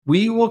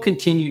we will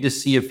continue to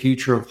see a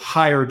future of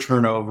higher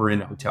turnover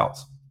in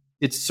hotels.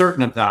 It's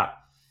certain of that.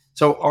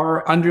 So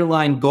our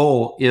underlying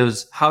goal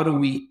is, how do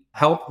we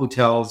help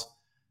hotels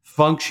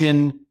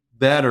function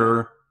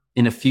better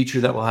in a future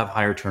that will have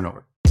higher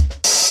turnover?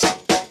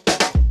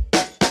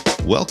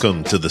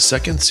 Welcome to the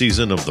second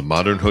season of The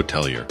Modern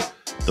Hotelier,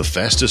 the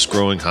fastest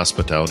growing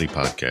hospitality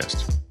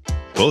podcast.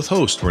 Both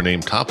hosts were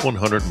named top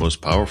 100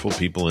 most powerful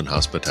people in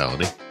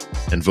hospitality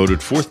and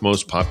voted fourth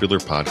most popular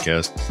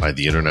podcast by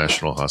the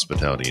International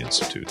Hospitality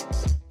Institute.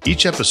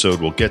 Each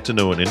episode will get to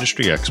know an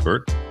industry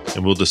expert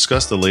and we'll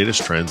discuss the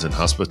latest trends in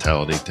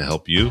hospitality to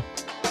help you,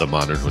 the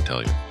modern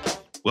hotelier.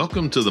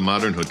 Welcome to The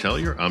Modern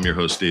Hotelier. I'm your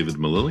host, David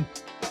Malilly.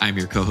 I'm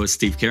your co-host,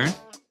 Steve Karen.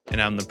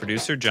 And I'm the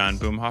producer, John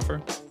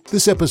Boomhofer.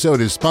 This episode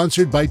is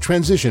sponsored by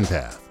Transition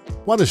Path.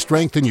 Want to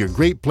strengthen your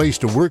Great Place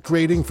to Work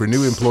rating for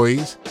new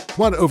employees?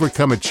 Want to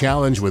overcome a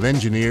challenge with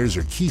engineers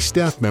or key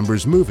staff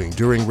members moving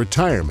during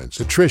retirements,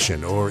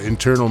 attrition, or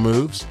internal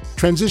moves?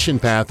 Transition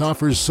Path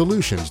offers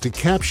solutions to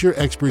capture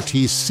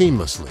expertise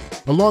seamlessly,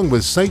 along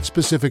with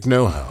site-specific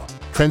know-how.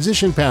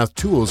 Transition Path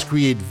tools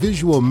create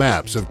visual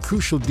maps of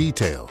crucial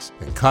details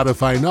and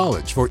codify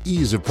knowledge for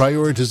ease of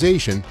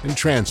prioritization and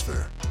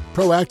transfer.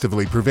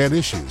 Proactively prevent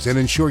issues and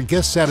ensure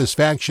guest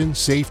satisfaction,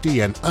 safety,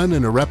 and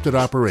uninterrupted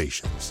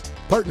operations.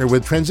 Partner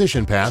with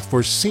Transition Path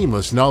for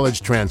seamless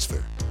knowledge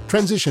transfer.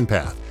 Transition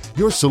Path,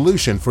 your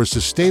solution for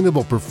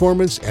sustainable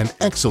performance and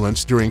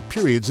excellence during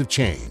periods of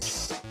change.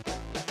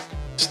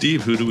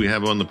 Steve, who do we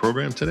have on the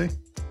program today?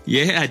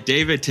 Yeah,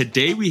 David,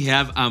 today we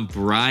have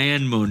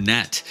Brian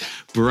Monette.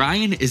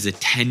 Brian is a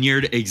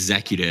tenured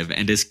executive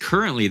and is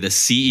currently the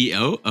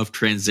CEO of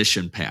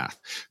Transition Path.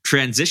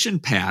 Transition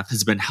Path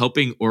has been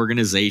helping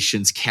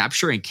organizations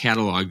capture and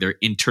catalog their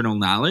internal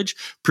knowledge,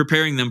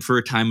 preparing them for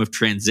a time of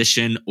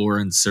transition or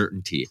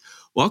uncertainty.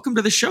 Welcome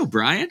to the show,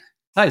 Brian.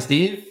 Hi,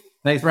 Steve.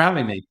 Thanks for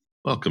having me.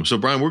 Welcome. So,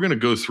 Brian, we're going to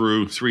go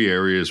through three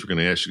areas. We're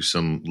going to ask you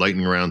some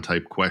lightning round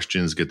type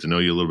questions, get to know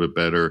you a little bit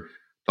better,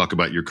 talk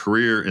about your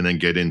career, and then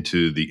get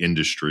into the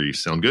industry.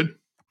 Sound good?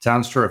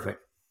 Sounds terrific.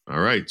 All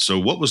right. So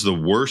what was the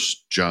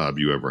worst job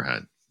you ever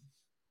had?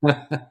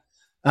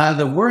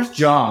 The worst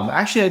job,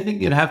 actually, I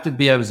think it'd have to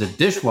be I was a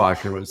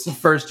dishwasher. It was the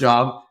first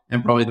job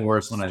and probably the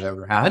worst one I've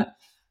ever had.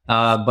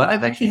 But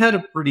I've actually had a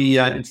pretty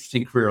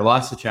interesting career,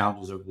 lots of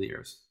challenges over the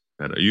years.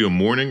 Are you a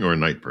morning or a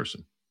night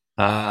person?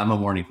 I'm a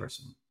morning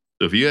person.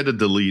 So if you had to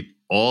delete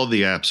all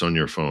the apps on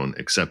your phone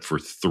except for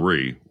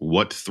three,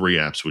 what three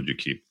apps would you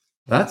keep?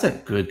 That's a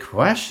good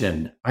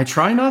question. I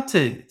try not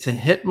to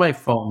hit my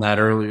phone that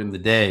early in the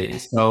day.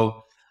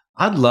 So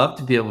I'd love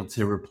to be able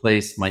to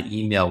replace my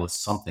email with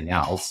something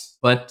else.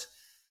 But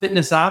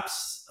fitness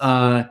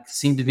apps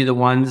seem to be the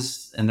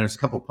ones. And there's a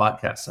couple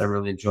podcasts I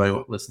really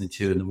enjoy listening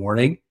to in the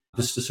morning,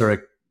 just to sort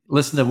of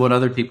listen to what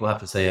other people have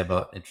to say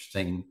about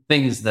interesting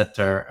things that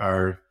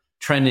are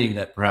trending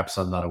that perhaps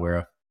I'm not aware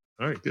of.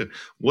 All right, good.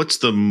 What's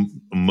the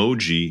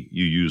emoji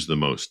you use the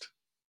most?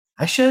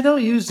 Actually, I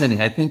don't use any.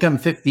 I think I'm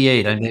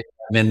 58. I'm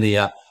in the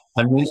I'm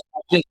in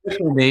a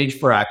different age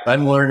bracket.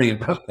 I'm learning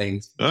about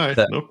things. All right,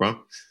 no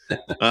problem.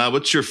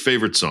 What's your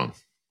favorite song?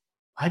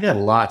 I got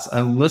lots.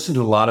 I've listened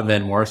to a lot of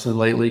Van Morrison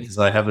lately because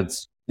I haven't.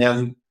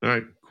 All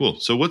right, cool.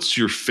 So what's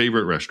your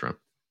favorite restaurant?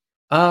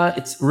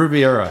 It's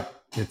Riviera.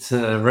 It's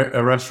a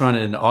restaurant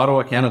in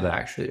Ottawa, Canada,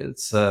 actually.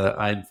 It's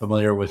I'm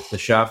familiar with the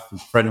chef, a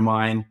friend of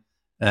mine,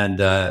 and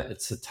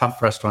it's a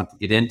tough restaurant to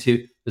get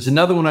into. There's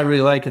another one I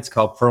really like. It's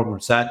called Pearl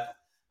Merced,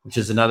 which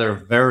is another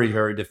very,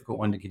 very difficult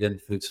one to get into.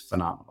 Food's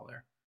phenomenal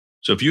there.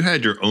 So if you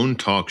had your own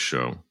talk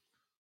show,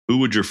 who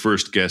would your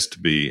first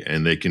guest be?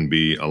 And they can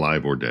be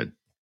alive or dead.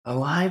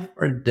 Alive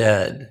or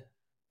dead?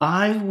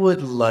 I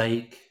would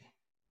like,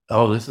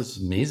 this is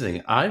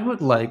amazing. I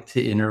would like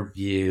to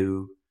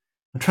interview,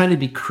 I'm trying to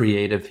be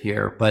creative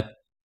here, but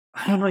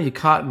I don't know, you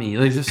caught me.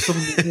 Like, there's so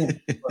many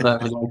people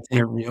that I would like to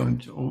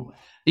interview.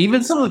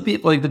 Even some of the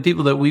people, like the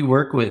people that we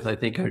work with, I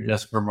think are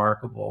just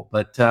remarkable.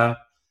 But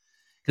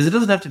because it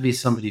doesn't have to be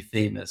somebody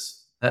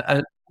famous.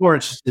 I'm more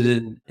interested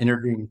in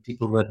interviewing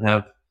people that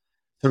have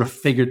sort of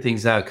figured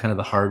things out kind of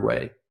the hard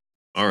way.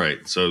 All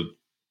right. So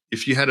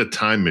if you had a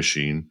time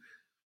machine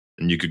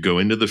and you could go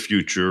into the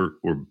future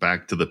or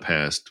back to the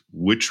past,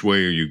 which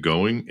way are you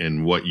going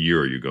and what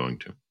year are you going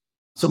to?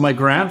 So my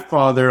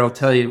grandfather, I'll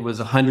tell you, was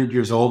 100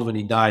 years old when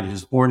he died. He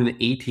was born in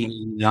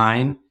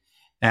 1889.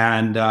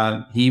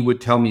 And he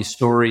would tell me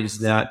stories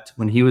that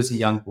when he was a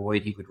young boy,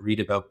 he would read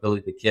about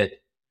Billy the Kid.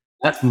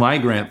 That's my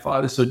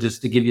grandfather. So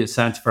just to give you a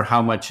sense for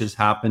how much has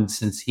happened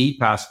since he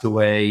passed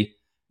away,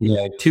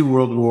 2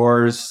 world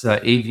wars,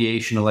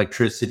 aviation,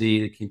 electricity,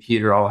 the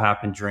computer all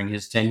happened during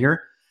his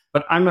tenure.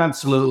 But I'm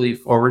absolutely a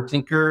forward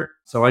thinker.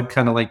 So I'd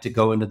kind of like to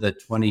go into the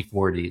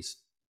 2040s.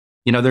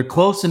 They're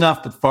close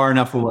enough, but far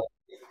enough away.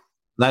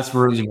 That's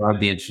really where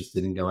I'd be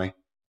interested in going.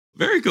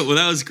 Very cool. Well,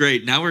 that was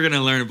great. Now we're going to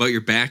learn about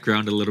your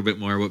background a little bit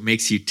more, what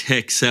makes you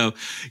tick. So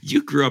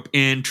you grew up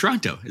in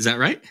Toronto. Is that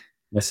right?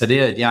 Yes, I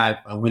did. Yeah,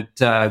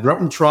 I grew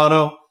up in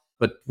Toronto,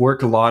 but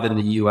worked a lot in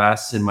the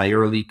U.S. in my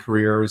early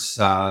careers.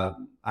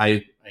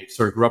 I I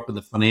sort of grew up in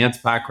the finance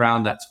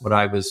background. That's what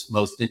I was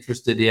most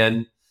interested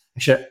in.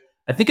 Actually,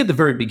 I think at the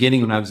very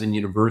beginning when I was in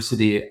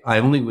university, I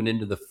only went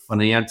into the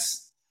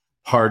finance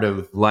part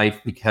of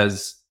life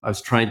because I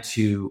was trying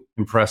to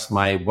impress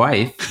my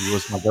wife, who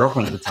was my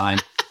girlfriend at the time.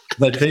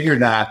 But I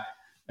figured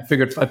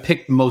if I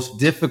picked the most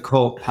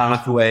difficult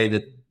pathway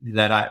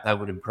that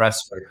would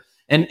impress her.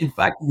 And in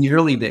fact, in the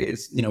early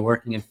days,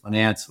 working in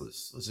finance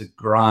was a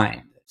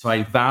grind. So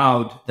I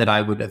vowed that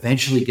I would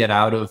eventually get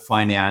out of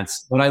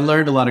finance, but I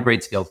learned a lot of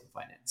great skills in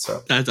finance.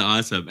 So that's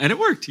awesome. And it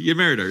worked. You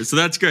married her. So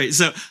that's great.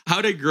 So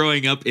how did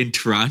growing up in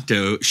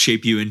Toronto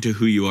shape you into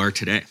who you are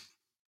today?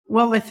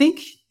 Well, I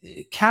think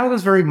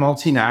Canada's very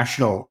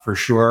multinational for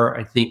sure.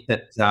 I think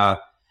that,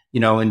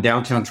 in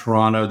downtown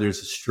Toronto, there's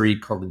a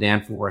street called the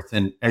Danforth.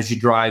 And as you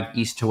drive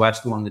east to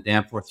west along the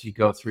Danforth, you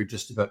go through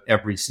just about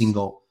every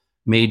single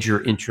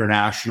major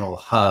international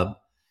hub.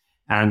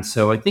 And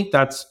so I think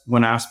that's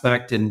one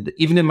aspect. And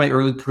even in my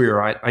early career,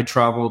 I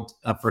traveled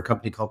for a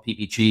company called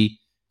PPG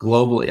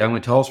globally. I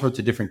went to all sorts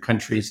of different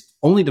countries,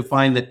 only to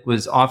find that it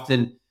was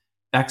often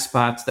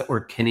expats that were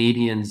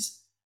Canadians.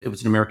 It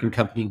was an American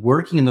company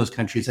working in those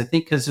countries. I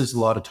think because there's a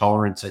lot of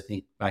tolerance, I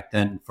think, back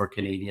then for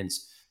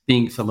Canadians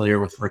being familiar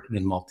with working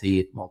in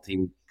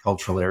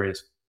multicultural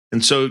areas.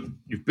 And so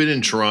you've been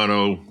in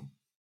Toronto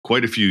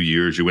quite a few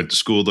years. You went to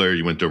school there.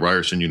 You went to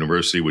Ryerson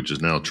University, which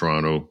is now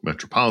Toronto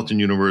Metropolitan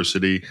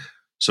University.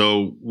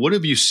 So what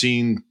have you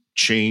seen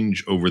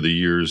change over the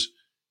years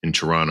in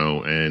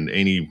Toronto, and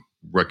any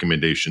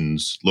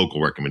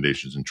local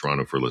recommendations in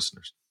Toronto for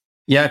listeners?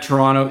 Yeah,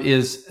 Toronto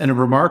is a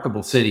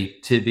remarkable city,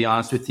 to be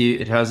honest with you.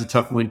 It has a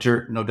tough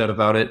winter, no doubt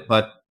about it.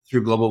 But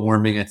through global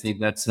warming, I think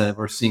that's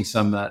we're seeing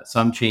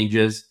some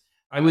changes.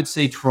 I would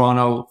say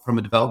Toronto, from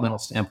a developmental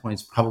standpoint,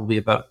 is probably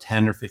about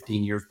 10 or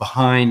 15 years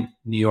behind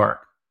New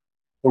York.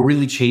 We're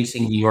really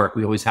chasing New York.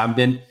 We always have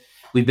been.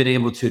 We've been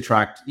able to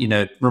attract,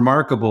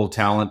 remarkable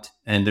talent.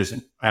 And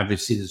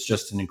obviously there's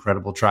just an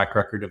incredible track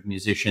record of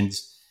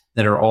musicians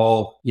that are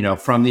all,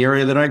 from the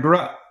area that I grew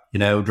up.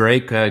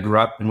 Drake grew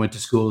up and went to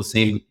school, the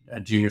same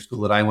junior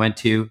school that I went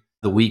to.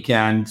 The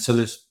Weeknd. So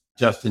there's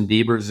Justin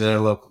Bieber's a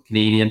local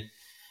Canadian.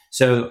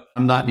 So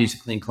I'm not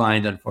musically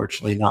inclined,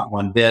 unfortunately, not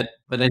one bit.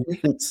 But I think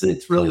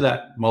it's really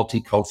that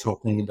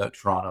multicultural thing about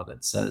Toronto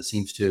that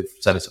seems to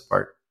set us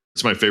apart.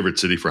 It's my favorite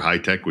city for high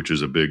tech, which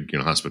is a big,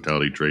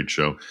 hospitality trade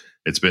show.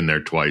 It's been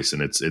there twice,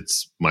 and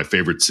it's my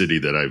favorite city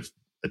that I've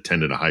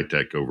attended a high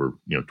tech over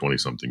 20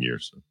 something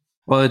years.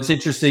 Well, it's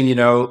interesting,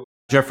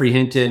 Geoffrey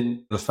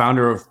Hinton, the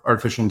founder of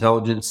artificial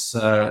intelligence,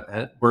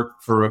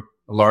 worked for a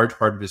large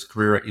part of his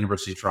career at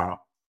University of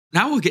Toronto.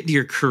 Now we'll get to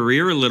your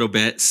career a little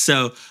bit.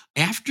 So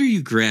after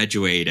you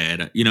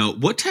graduated,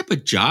 what type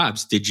of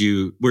jobs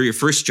were your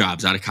first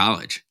jobs out of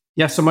college?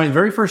 Yeah, so my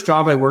very first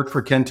job, I worked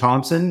for Ken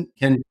Thompson.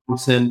 Ken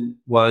Thompson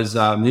was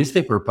a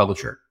newspaper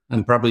publisher,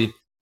 and probably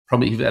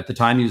at the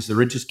time he was the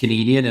richest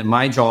Canadian. And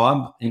my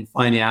job in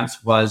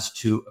finance was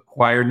to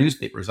acquire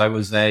newspapers. I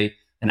was an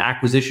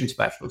acquisition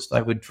specialist.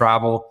 I would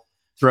travel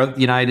throughout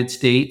the United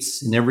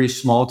States in every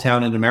small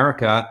town in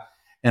America,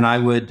 and I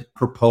would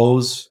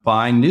propose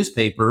buying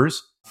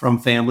newspapers from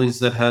families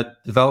that had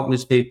developed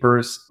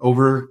newspapers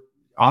over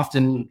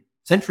often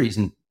centuries.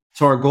 And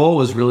so our goal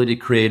was really to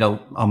create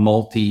a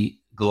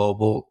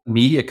multi-global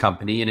media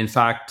company. And in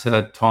fact,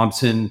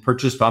 Thomson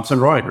purchased Thomson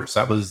Reuters.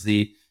 That was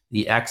the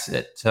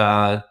exit,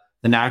 the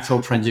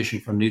natural transition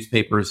from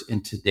newspapers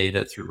into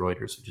data through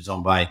Reuters, which is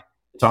owned by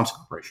Thomson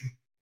Corporation.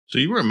 So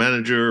you were a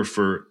manager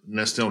for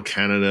Nestle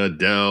Canada,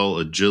 Dell,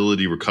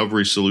 Agility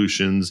Recovery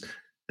Solutions,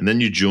 and then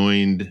you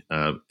joined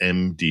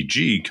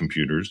MDG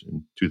Computers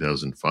in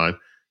 2005.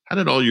 How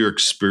did all your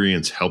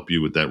experience help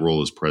you with that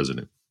role as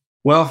president?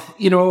 Well,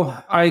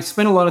 I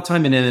spent a lot of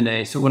time in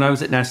M&A. So when I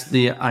was at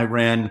Nestle, I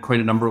ran quite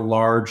a number of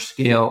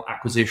large-scale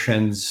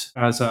acquisitions.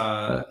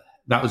 That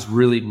was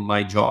really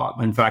my job.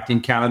 In fact,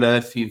 in Canada,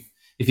 if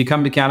you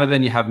come to Canada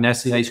and you have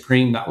Nestle ice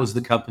cream, that was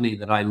the company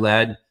that I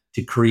led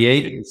to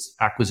create these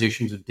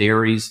acquisitions of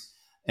dairies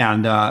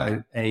and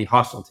a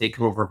hostile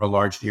takeover of a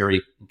large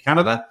dairy in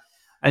Canada.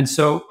 And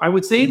so I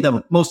would say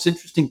the most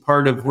interesting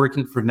part of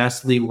working for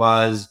Nestle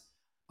was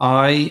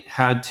I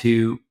had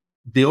to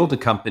build a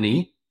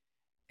company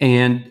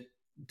and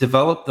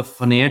develop the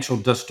financial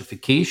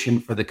justification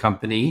for the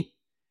company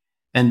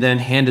and then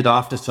hand it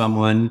off to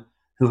someone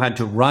who had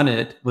to run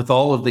it with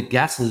all of the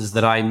guesses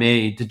that I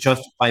made to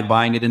justify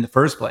buying it in the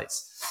first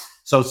place.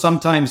 So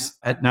sometimes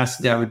at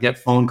Nestle, I would get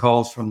phone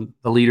calls from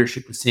the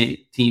leadership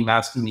team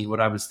asking me what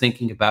I was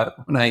thinking about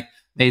when I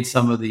made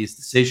some of these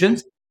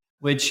decisions,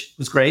 which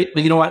was great.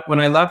 But you know what? When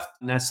I left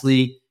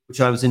Nestle, which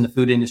I was in the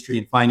food industry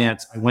and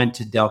finance, I went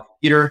to Dell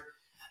Computer,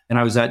 and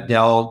I was at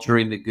Dell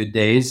during the good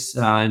days.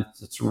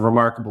 It's a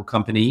remarkable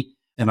company.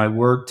 And I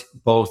worked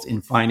both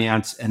in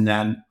finance, and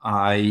then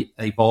I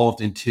evolved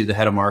into the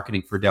head of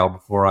marketing for Dell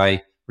before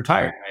I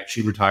retired. I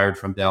actually retired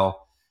from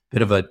Dell,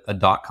 bit of a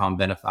dot-com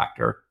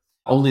benefactor,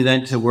 only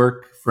then to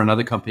work for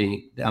another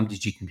company,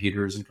 MDG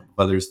Computers, and a couple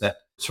of others that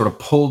sort of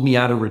pulled me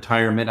out of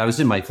retirement. I was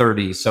in my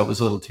 30s, so it was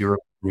a little too early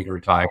for me to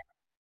retire.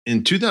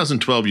 In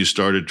 2012, you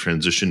started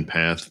Transition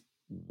Path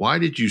Why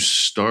did you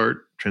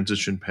start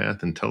Transition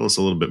Path, and tell us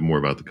a little bit more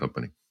about the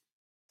company?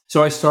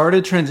 So I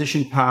started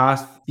Transition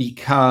Path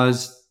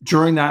because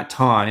during that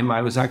time,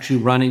 I was actually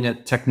running a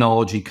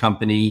technology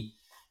company,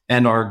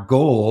 and our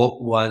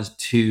goal was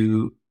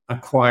to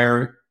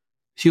acquire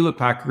Hewlett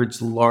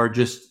Packard's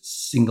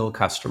largest single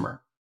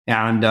customer.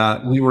 And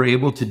we were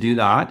able to do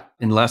that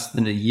in less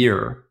than a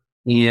year.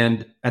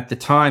 And at the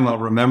time, I'll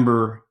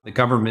remember the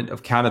government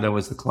of Canada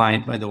was the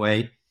client, by the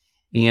way.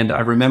 And I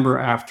remember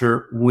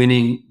after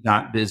winning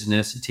that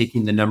business and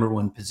taking the number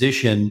one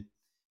position,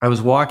 I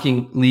was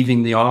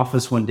leaving the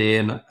office one day,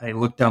 and I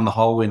looked down the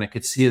hallway and I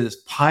could see this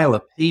pile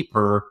of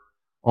paper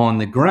on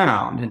the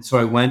ground. And so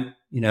I went,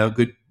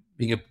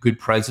 being a good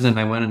president,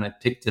 I went and I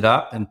picked it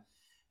up, and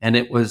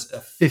it was a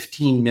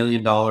 $15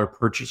 million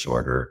purchase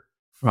order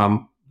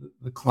from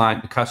the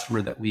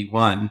customer that we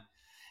won.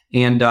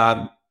 And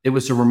it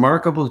was a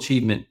remarkable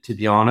achievement, to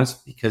be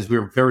honest, because we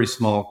were a very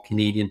small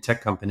Canadian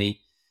tech company,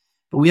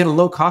 but we had a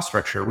low cost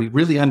structure. We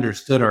really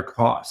understood our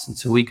costs, and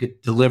so we could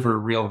deliver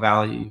real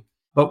value.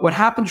 But what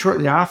happened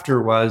shortly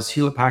after was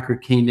Hewlett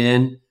Packard came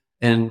in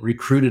and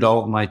recruited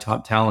all of my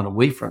top talent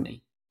away from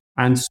me.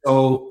 And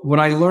so what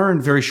I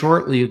learned very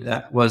shortly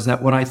was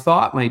that what I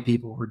thought my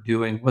people were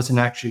doing wasn't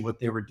actually what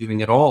they were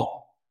doing at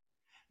all.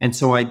 And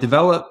so I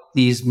developed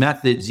these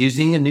methods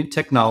using a new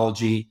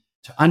technology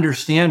to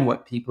understand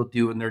what people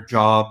do in their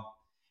job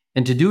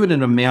and to do it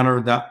in a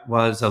manner that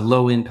was a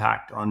low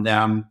impact on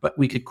them, but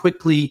we could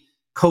quickly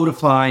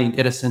codify and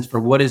get a sense for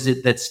what is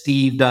it that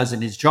Steve does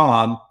in his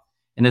job.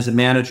 And as a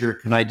manager,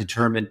 can I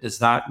determine, does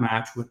that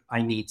match what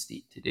I need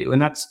Steve to do?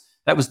 And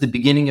that was the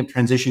beginning of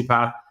Transition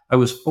Path. I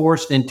was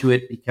forced into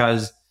it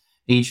because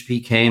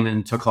HP came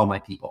and took all my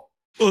people.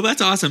 Well,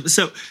 that's awesome.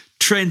 So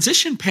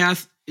Transition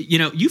Path,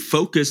 you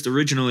focused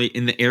originally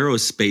in the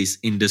aerospace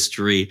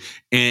industry,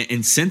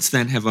 and since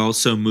then have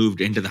also moved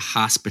into the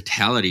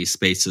hospitality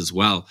space as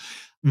well.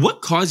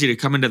 What caused you to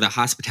come into the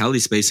hospitality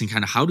space, and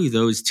kind of how do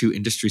those two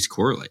industries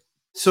correlate?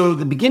 So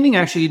the beginning,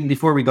 actually, even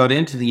before we got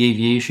into the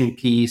aviation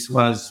piece,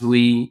 was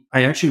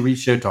I actually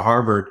reached out to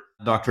Harvard,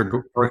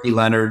 Dr. Dorothy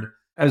Leonard.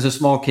 As a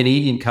small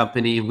Canadian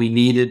company,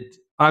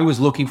 I was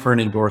looking for an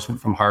endorsement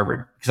from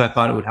Harvard because I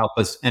thought it would help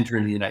us enter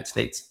into the United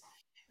States.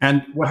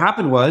 And what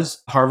happened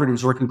was Harvard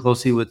was working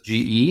closely with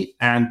GE,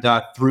 and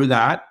through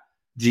that,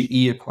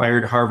 GE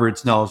acquired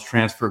Harvard's knowledge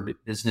transfer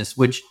business,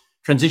 which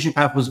Transition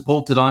Path was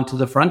bolted onto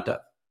the front of.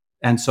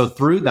 And so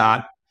through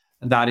that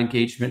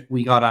engagement,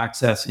 we got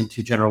access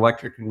into General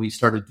Electric, and we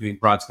started doing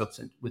broad scopes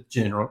with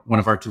one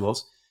of our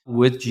tools,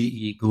 with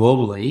GE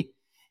globally.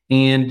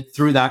 And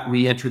through that,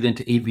 we entered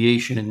into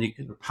aviation and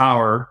nuclear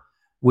power,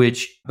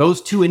 which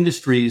those two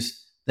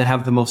industries that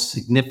have the most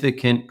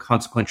significant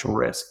consequential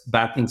risk.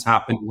 Bad things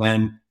happen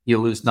when you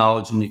lose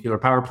knowledge in nuclear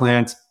power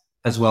plants,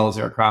 as well as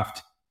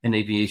aircraft and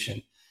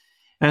aviation.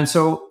 And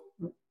so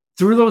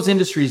through those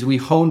industries, we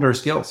honed our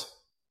skills.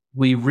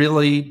 We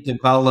really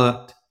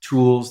developed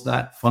tools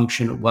that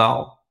function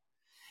well.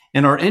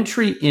 And our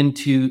entry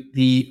into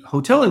the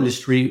hotel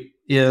industry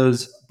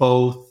is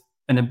both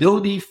an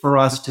ability for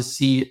us to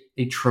see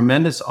a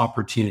tremendous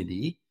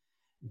opportunity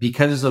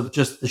because of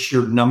just the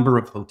sheer number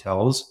of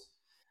hotels,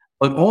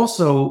 but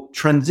also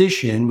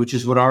transition, which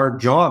is what our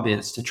job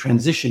is, to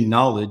transition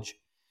knowledge,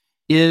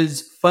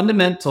 is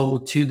fundamental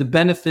to the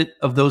benefit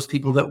of those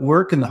people that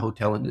work in the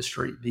hotel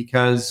industry.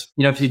 Because,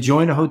 if you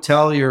join a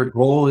hotel, your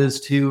goal is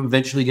to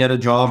eventually get a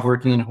job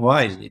working in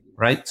Hawaii,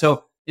 right?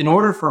 So in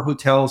order for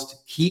hotels to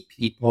keep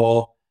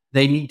people,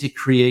 they need to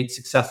create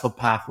successful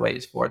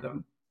pathways for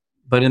them.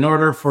 But in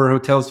order for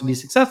hotels to be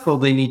successful,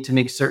 they need to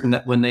make certain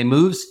that when they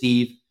move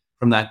Steve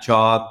from that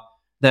job,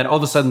 that all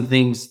of a sudden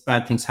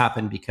bad things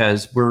happen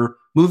because we're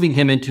moving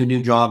him into a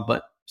new job,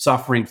 but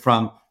suffering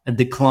from a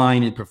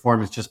decline in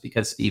performance just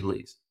because Steve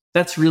leaves.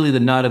 That's really the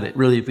nut of it.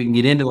 Really, if we can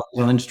get into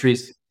local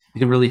industries, we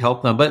can really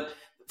help them. But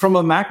from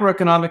a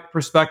macroeconomic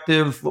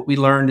perspective, what we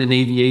learned in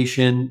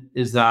aviation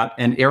is that,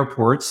 and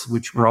airports,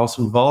 which we're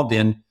also involved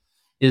in,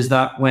 is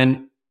that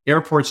when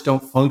airports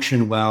don't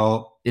function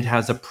well, it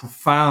has a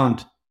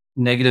profound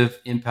negative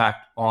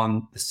impact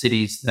on the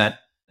cities that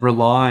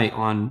rely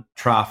on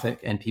traffic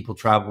and people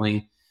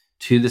traveling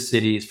to the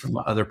cities from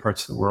other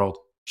parts of the world.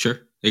 Sure.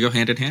 They go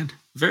hand in hand.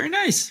 Very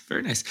nice.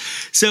 Very nice.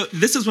 So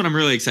this is what I'm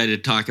really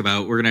excited to talk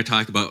about. We're going to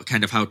talk about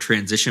kind of how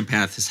Transition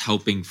Path is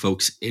helping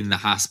folks in the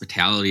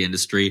hospitality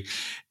industry.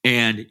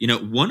 And,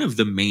 one of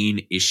the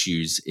main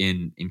issues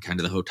in kind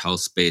of the hotel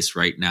space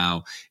right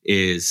now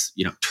is,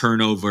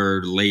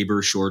 turnover,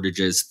 labor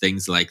shortages,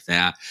 things like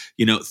that.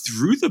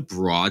 Through the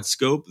broad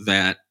scope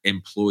that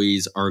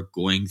employees are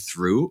going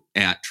through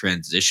at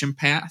Transition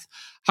Path,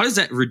 how does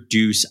that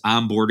reduce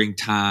onboarding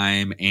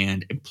time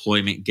and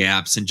employment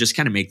gaps and just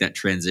kind of make that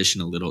transition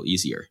a little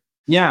easier?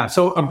 Yeah.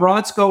 So a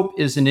broad scope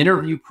is an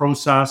interview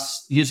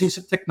process using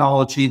some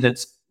technology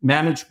that's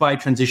managed by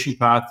Transition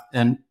Path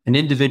and an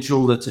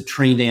individual that's a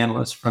trained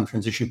analyst from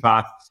Transition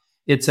Path.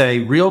 It's a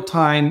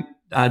real-time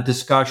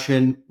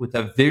discussion with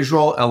a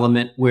visual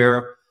element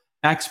where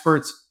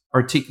experts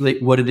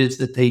articulate what it is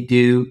that they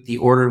do, the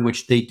order in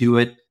which they do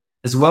it,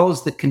 as well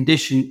as the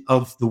condition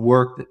of the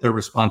work that they're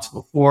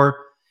responsible for.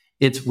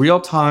 It's real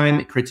time.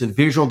 It creates a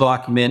visual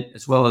document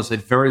as well as a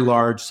very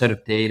large set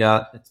of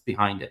data that's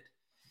behind it.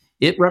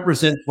 It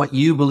represents what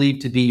you believe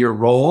to be your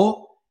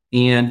role,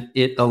 and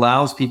it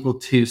allows people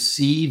to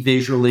see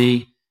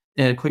visually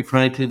and quite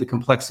frankly, the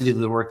complexity of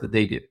the work that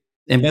they do.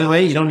 And by the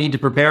way, you don't need to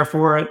prepare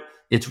for it.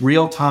 It's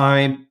real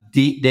time,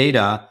 deep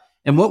data.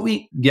 And what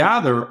we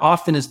gather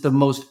often is the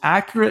most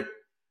accurate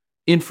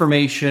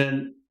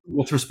information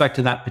with respect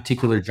to that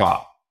particular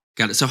job.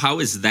 Got it. So how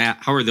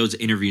are those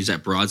interviews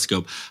at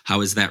Broadscope?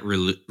 How is that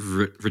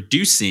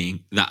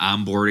reducing the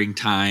onboarding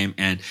time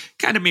and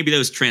kind of maybe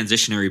those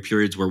transitionary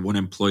periods where one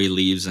employee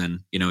leaves and,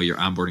 you're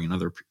onboarding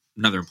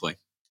another employee?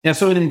 Yeah.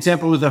 So an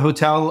example with a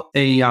hotel,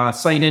 a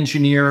site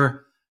engineers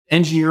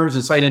and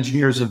site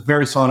engineers are a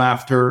very sought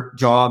after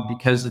job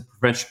because of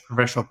the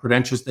professional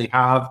credentials they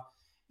have.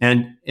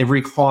 And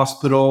every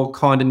hospital,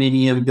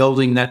 condominium,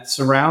 building that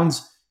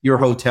surrounds your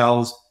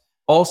hotels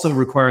also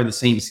require the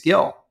same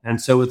skill.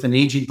 And so with an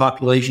aging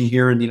population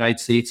here in the United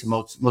States and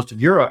most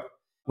of Europe,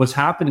 what's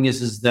happening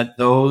is that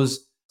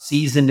those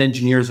seasoned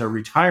engineers are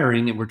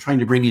retiring and we're trying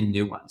to bring in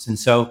new ones. And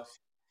so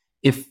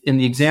if in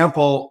the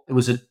example, it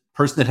was a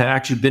person that had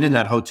actually been in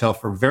that hotel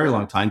for a very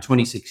long time,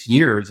 26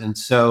 years. And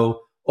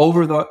so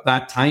over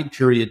that time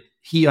period,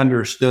 he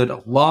understood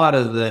a lot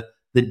of the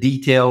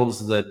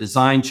details, the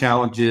design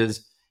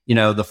challenges,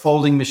 the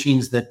folding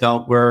machines that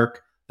don't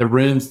work, the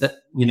rooms that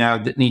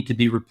need to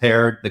be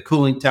repaired, the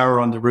cooling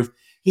tower on the roof.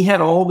 He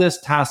had all this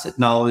tacit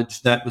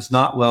knowledge that was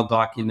not well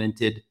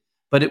documented,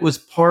 but it was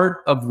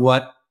part of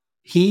what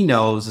he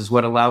knows is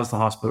what allows the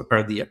hospital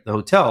or the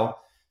hotel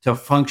to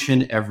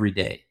function every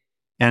day.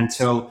 And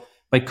so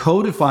by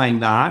codifying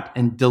that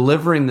and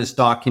delivering this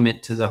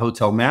document to the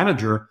hotel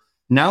manager,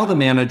 now the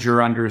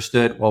manager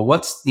understood, well,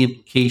 what's the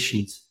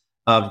implications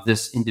of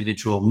this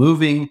individual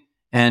moving?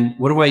 And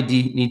what do I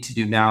need to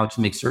do now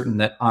to make certain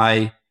that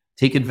I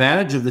take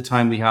advantage of the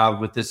time we have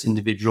with this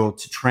individual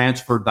to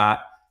transfer that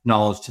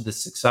knowledge to the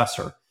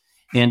successor?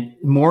 And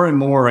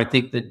more, I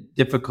think the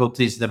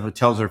difficulties that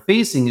hotels are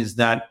facing is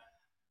that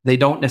they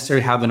don't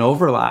necessarily have an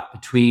overlap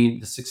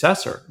between the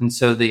successor. And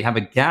so they have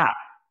a gap.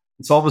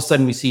 And so all of a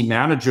sudden we see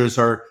managers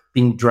are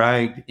being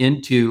dragged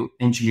into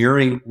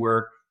engineering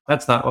work.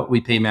 That's not what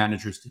we pay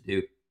managers to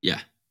do. Yeah,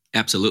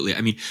 absolutely.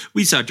 I mean,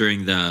 we saw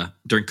during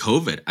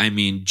COVID,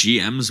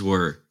 GMs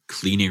were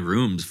cleaning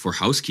rooms for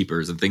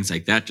housekeepers and things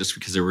like that, just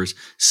because there was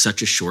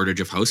such a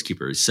shortage of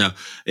housekeepers. So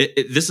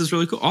this is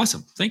really cool.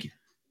 Awesome. Thank you.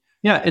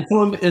 Yeah.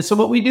 And so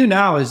what we do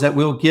now is that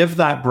we'll give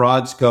that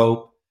broad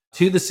scope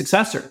to the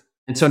successor.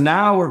 And so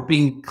now we're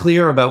being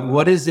clear about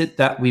what is it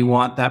that we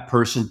want that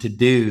person to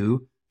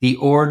do, the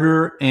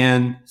order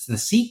and the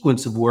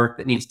sequence of work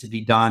that needs to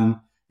be done.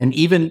 And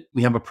even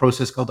we have a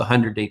process called the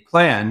 100-day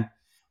plan,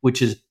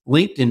 which is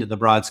linked into the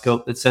broad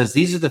scope that says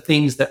these are the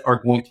things that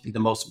are going to be the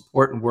most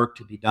important work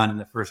to be done in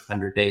the first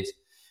 100 days.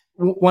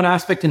 One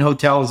aspect in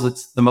hotels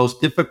that's the most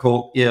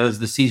difficult is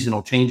the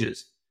seasonal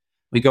changes.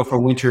 We go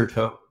from winter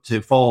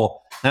to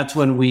fall. That's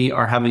when we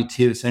are having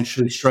to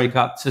essentially strike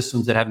up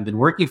systems that haven't been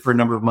working for a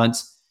number of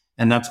months.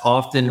 And that's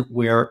often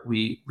where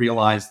we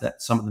realize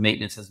that some of the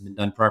maintenance hasn't been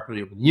done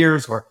properly over the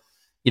years, or,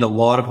 a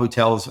lot of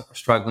hotels are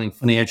struggling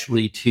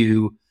financially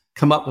to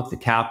come up with the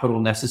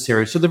capital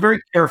necessary. So they're very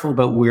careful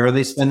about where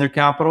they spend their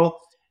capital.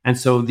 And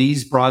so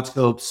these broad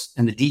scopes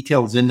and the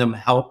details in them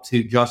help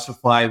to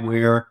justify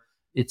where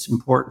it's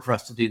important for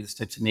us to do this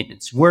types of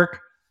maintenance work.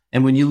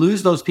 And when you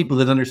lose those people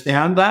that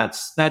understand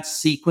that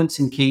sequence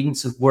and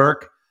cadence of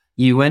work,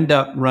 you end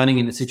up running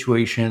into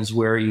situations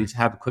where you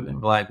have equipment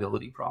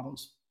reliability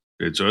problems.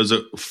 So as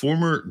a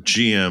former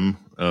GM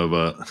of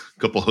a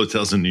couple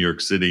hotels in New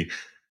York City,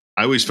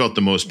 I always felt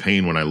the most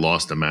pain when I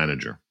lost a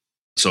manager.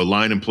 So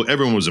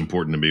everyone was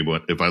important to me,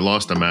 but if I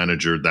lost a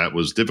manager, that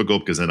was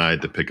difficult because then I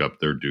had to pick up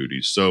their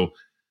duties. So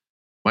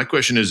my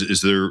question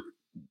is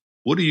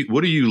what are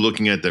you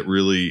looking at that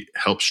really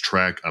helps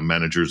track a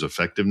manager's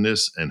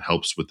effectiveness and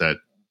helps with that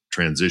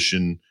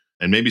transition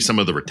and maybe some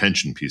of the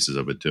retention pieces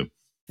of it too?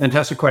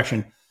 Fantastic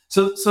question.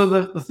 So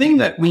the thing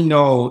that we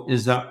know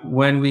is that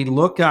when we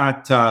look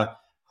at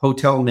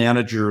hotel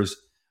managers,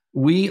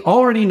 we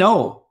already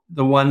know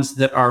the ones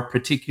that are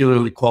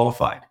particularly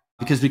qualified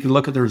because we can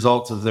look at the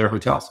results of their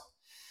hotels.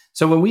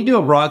 So when we do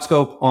a broad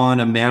scope on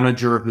a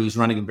manager who's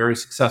running a very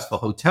successful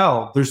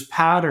hotel, there's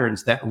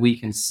patterns that we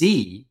can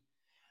see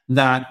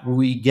that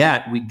we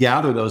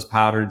gather those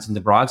patterns in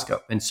the broad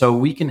scope. And so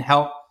we can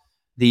help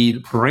the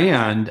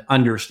brand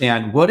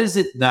understand what is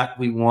it that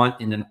we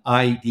want in an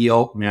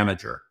ideal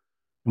manager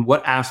and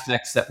what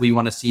aspects that we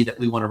want to see that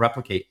we want to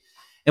replicate.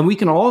 And we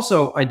can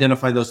also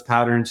identify those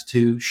patterns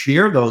to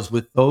share those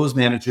with those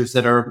managers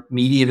that are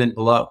medium and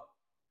below.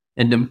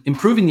 And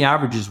improving the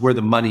average is where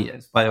the money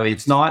is. By the way,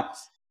 it's not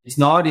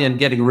in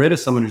getting rid of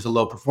someone who's a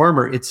low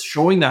performer. It's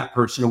showing that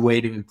person a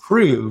way to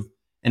improve.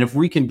 And if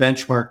we can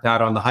benchmark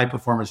that on the high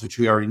performers, which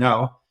we already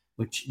know,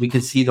 which we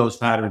can see those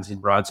patterns in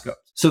broad scope.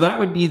 So that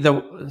would be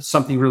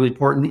something really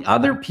important. The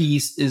other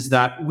piece is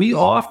that we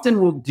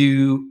often will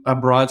do a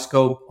broad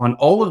scope on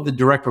all of the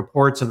direct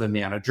reports of a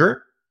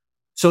manager,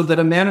 so that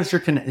a manager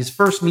his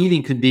first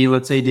meeting could be,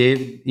 let's say,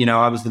 Dave,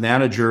 I was the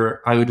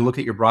manager. I would look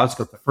at your broad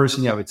scope. The first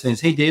thing I would say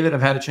is, hey, David,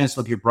 I've had a chance to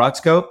look at your broad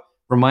scope.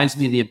 Reminds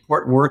me of the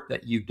important work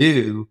that you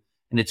do.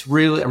 And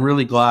I'm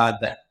really glad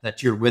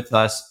that you're with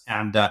us.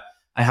 And I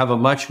have a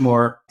much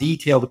more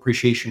detailed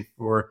appreciation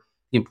for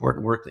the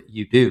important work that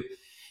you do.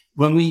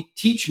 When we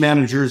teach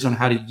managers on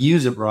how to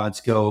use a broad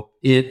scope,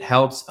 it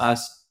helps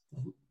us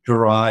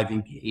derive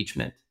engaged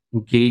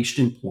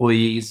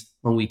employees.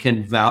 When we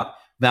can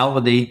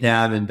validate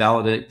them and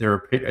validate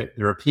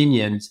their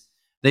opinions,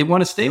 they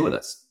want to stay with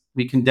us.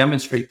 We can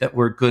demonstrate that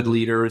we're good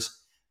leaders.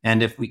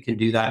 And if we can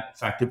do that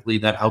effectively,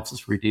 that helps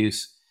us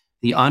reduce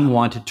the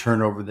unwanted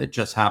turnover that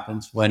just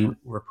happens when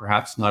we're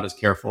perhaps not as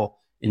careful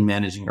in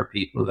managing our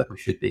people that we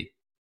should be.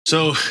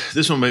 So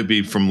this one might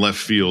be from left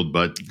field,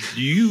 but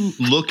do you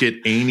look at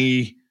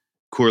any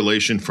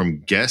correlation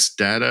from guest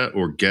data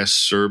or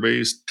guest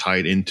surveys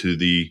tied into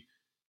the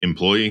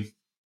employee?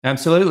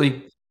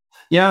 Absolutely.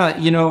 Yeah,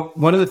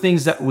 one of the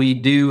things that we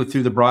do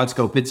through the broad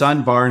scope, it's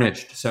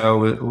unvarnished.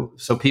 So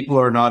people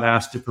are not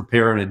asked to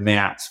prepare in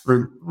advance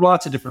for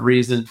lots of different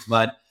reasons.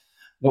 But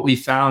what we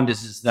found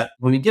is that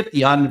when we get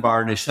the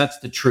unvarnished, that's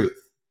the truth.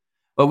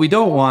 What we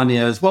don't want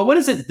is, well, what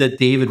is it that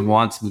David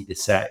wants me to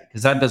say?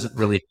 Because that doesn't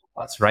really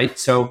help us, right?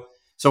 So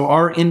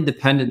our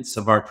independence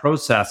of our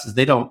processes,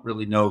 they don't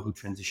really know who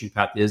Transition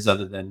Path is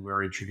other than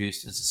we're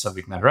introduced as a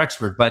subject matter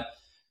expert. But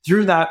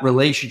through that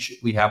relationship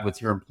we have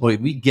with your employee,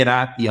 we get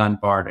at the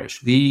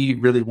unvarnished. We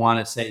really want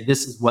to say,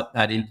 this is what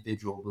that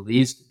individual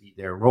believes to be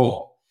their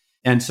role.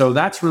 And so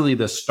that's really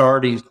the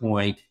starting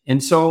point.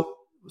 And so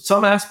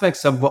some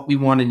aspects of what we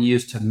want to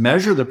use to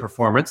measure the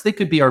performance, they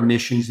could be our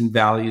missions and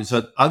values,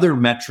 or other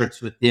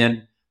metrics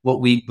within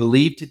what we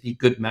believe to be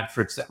good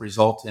metrics that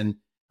result in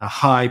a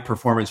high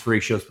performance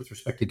ratios with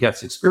respect to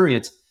guest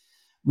experience.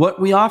 What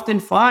we often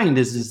find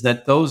is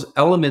that those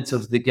elements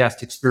of the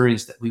guest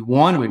experience that we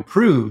want to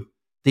improve,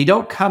 they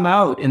don't come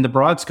out in the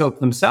broad scope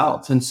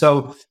themselves. And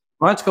so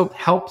broad scope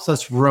helps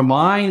us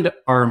remind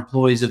our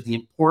employees of the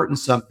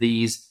importance of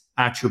these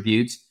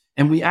attributes.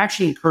 And we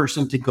actually encourage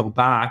them to go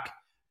back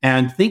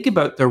and think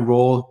about their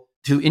role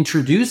to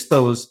introduce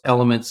those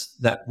elements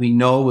that we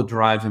know will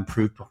drive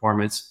improved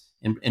performance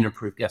and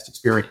improve guest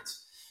experience.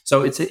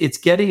 So it's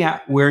getting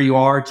at where you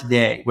are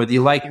today, whether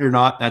you like it or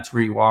not, that's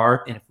where you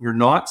are. And if we're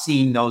not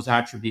seeing those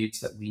attributes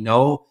that we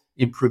know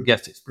improve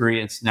guest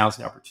experience, now's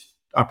the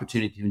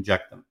opportunity to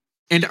inject them.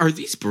 And are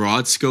these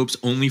broad scopes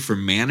only for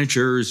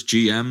managers,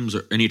 GMs,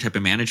 or any type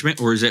of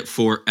management, or is it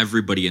for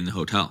everybody in the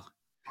hotel?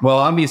 Well,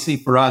 obviously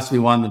for us, we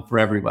want them for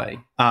everybody.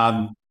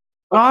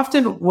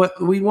 Often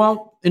we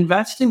won't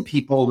invest in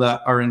people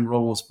that are in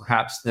roles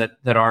perhaps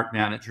that aren't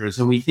managers.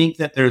 And we think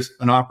that there's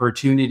an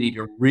opportunity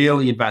to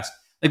really invest.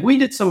 Like we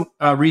did some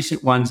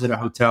recent ones at a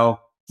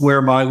hotel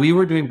whereby we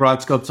were doing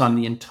broad scopes on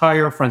the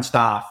entire front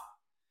staff.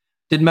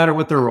 Didn't matter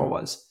what their role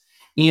was.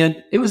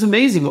 And it was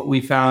amazing what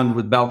we found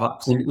with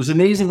bellhops. And it was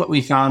amazing what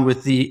we found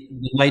with the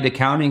night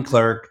accounting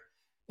clerk.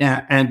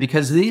 And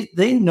because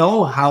they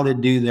know how to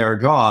do their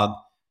job,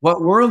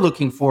 what we're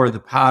looking for are the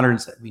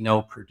patterns that we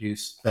know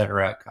produce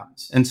better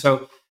outcomes. And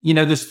so,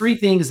 there's three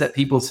things that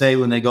people say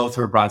when they go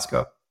through a broad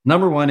scope.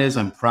 Number one is,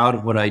 I'm proud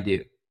of what I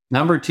do.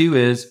 Number two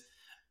is,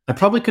 I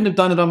probably couldn't have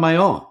done it on my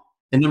own.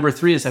 And number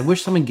three is, I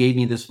wish someone gave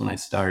me this when I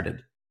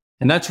started.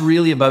 And that's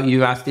really about,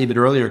 you asked David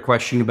earlier a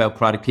question about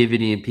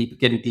productivity and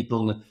getting people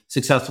in the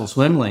successful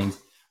swim lanes.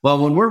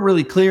 Well, when we're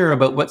really clear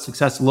about what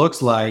success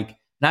looks like,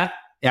 that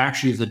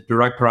actually is a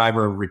direct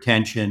driver of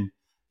retention,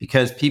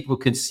 because people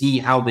can see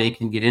how they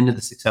can get into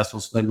the successful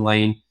swim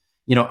lane,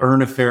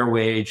 earn a fair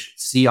wage,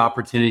 see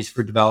opportunities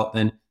for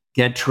development,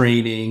 get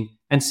training,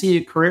 and see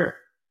a career.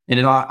 And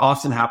it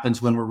often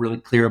happens when we're really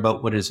clear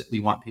about what it is that we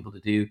want people to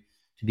do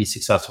to be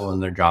successful in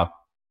their job.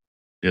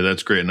 Yeah,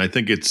 that's great. And I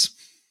think it's,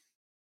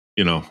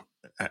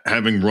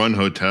 having run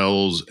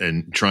hotels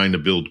and trying to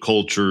build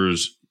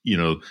cultures,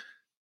 the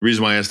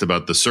reason why I asked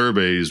about the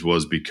surveys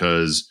was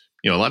because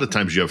a lot of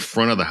times you have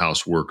front of the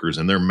house workers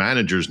and their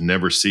managers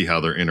never see how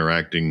they're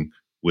interacting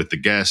with the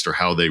guest or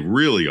how they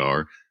really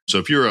are. So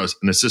if you're an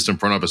assistant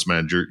front office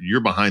manager,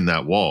 you're behind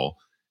that wall,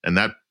 and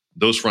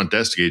those front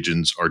desk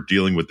agents are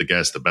dealing with the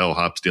guest, the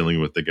bellhop's dealing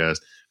with the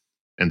guest.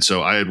 And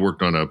so I had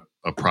worked on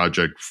a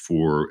project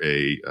for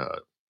a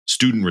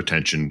student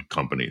retention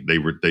company.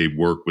 They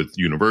work with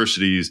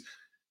universities,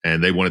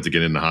 and they wanted to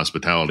get into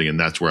hospitality. And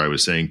that's where I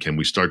was saying, can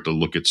we start to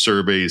look at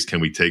surveys? Can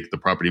we take the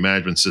property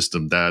management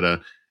system data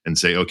and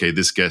say, okay,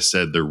 this guest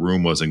said their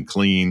room wasn't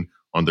clean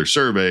on their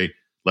survey.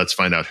 Let's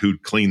find out who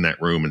cleaned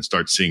that room and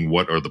start seeing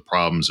what are the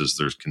problems. Is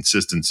there's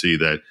consistency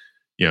that,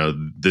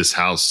 this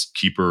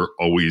housekeeper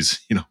always,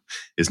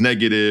 is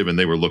negative. And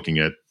they were looking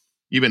at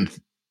even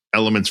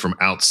elements from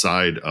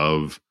outside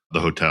of the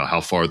hotel, how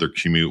far their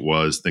commute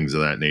was, things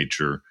of that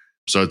nature.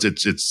 So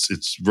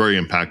it's very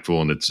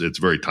impactful, and it's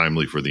very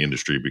timely for the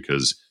industry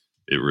because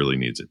it really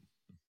needs it.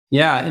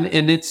 Yeah,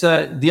 and it's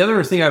the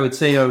other thing I would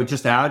say. I would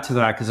just add to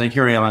that because I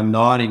hear I'm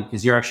nodding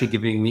because you're actually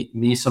giving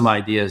me some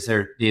ideas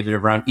there, David,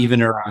 around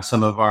even around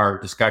some of our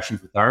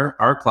discussions with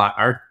our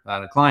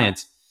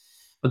clients.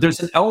 But there's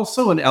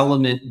also an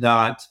element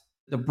that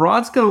the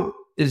broad scope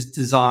is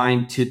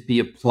designed to be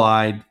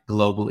applied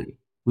globally.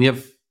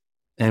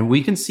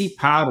 We can see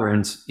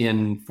patterns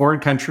in foreign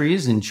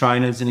countries, in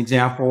China as an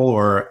example,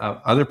 or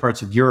other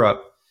parts of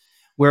Europe,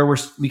 where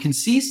we can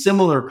see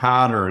similar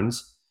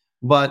patterns,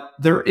 but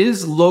there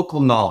is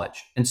local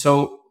knowledge. And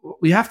so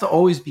we have to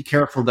always be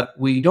careful that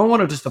we don't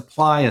want to just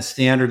apply a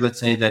standard, let's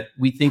say, that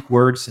we think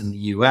works in the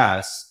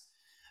US,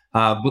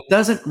 but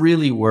doesn't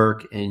really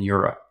work in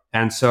Europe.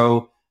 And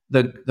so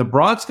the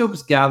broad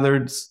scopes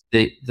gathered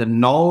the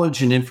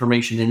knowledge and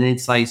information and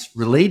insights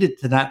related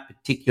to that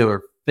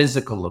particular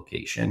physical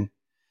location.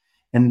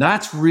 And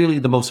that's really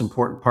the most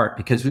important part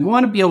because we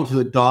want to be able to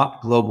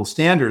adopt global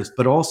standards,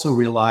 but also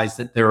realize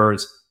that there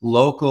is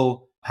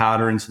local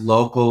patterns,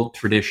 local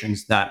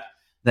traditions that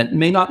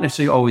may not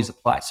necessarily always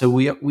apply. So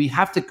we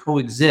have to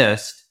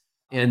coexist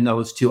in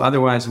those two.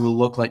 Otherwise, it will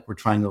look like we're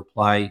trying to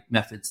apply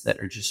methods that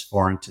are just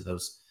foreign to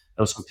those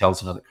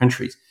hotels in other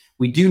countries.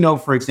 We do know,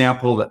 for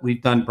example, that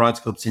we've done broad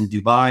scopes in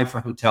Dubai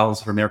for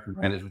hotels, for American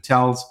branded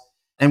hotels,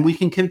 and we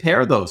can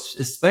compare those,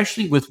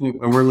 especially when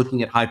we're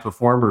looking at high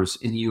performers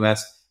in the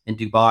US and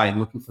Dubai and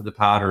looking for the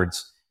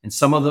patterns. And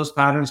some of those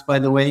patterns, by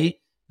the way,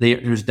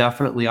 there's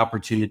definitely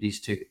opportunities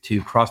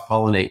to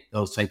cross-pollinate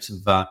those types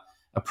of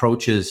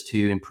approaches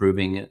to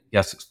improving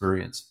guest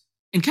experience.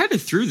 And kind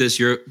of through this,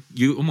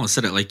 you almost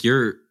said it like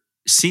you're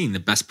seeing the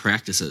best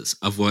practices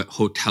of what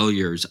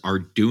hoteliers are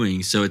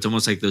doing. So it's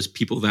almost like those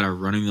people that are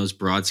running those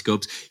broad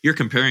scopes, you're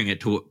comparing it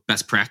to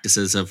best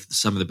practices of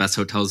some of the best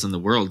hotels in the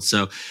world.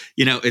 So,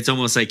 it's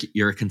almost like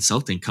you're a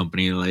consulting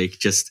company, like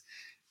just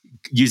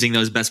using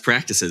those best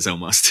practices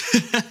almost.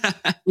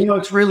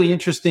 It's really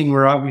interesting.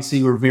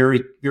 We're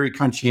very, very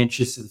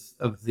conscientious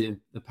of the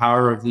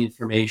power of the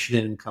information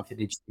and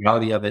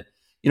confidentiality of it.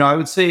 I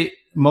would say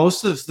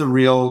most of the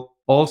real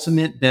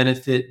ultimate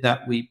benefit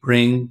that we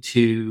bring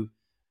to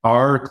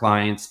our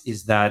clients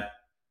is that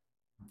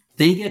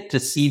they get to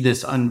see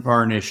this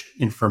unvarnished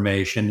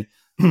information.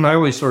 I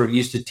always sort of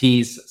used to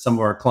tease some of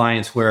our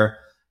clients where,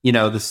 the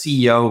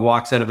CEO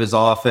walks out of his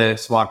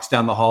office, walks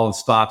down the hall and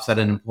stops at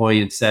an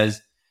employee and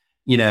says,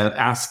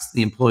 asks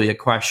the employee a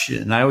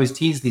question. And I always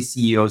tease these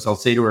CEOs. I'll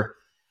say to her,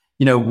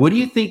 what do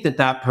you think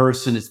that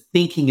person is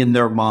thinking in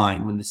their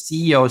mind when the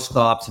CEO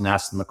stops and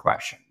asks them a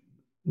question?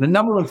 The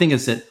number one thing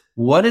is that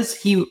what does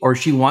he or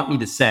she want me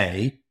to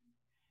say?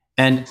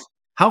 And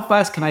how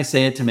fast can I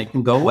say it to make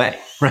them go away?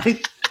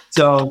 Right.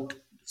 So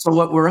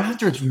what we're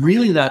after is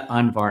really that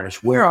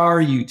unvarnished. Where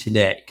are you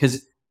today?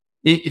 Because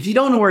if you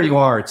don't know where you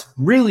are, it's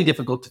really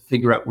difficult to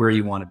figure out where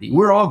you want to be.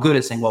 We're all good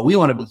at saying, well, we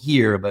want to be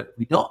here, but if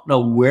we don't know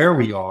where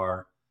we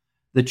are.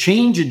 The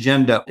change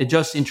agenda, it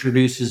just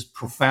introduces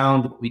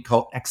profound, what we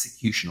call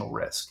executional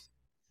risk.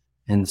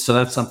 And so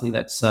that's something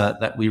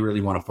that we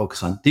really want to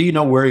focus on. Do you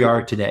know where you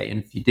are today?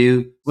 And if you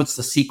do, what's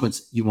the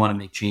sequence you want to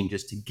make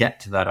changes to get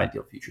to that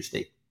ideal future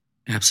state?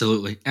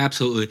 Absolutely.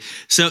 Absolutely.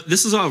 So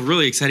this is all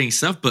really exciting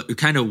stuff, but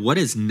kind of what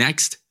is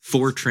next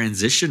for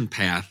Transition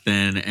Path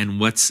and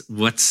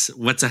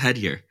what's ahead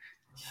here?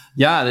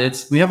 Yeah,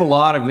 we have a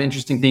lot of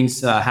interesting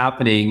things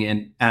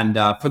happening. And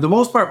for the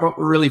most part, what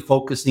we're really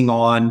focusing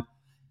on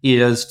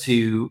is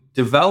to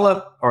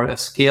develop a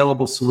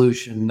scalable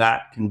solution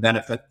that can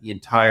benefit the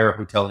entire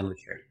hotel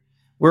industry.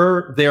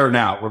 We're there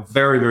now. We're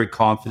very, very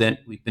confident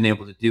we've been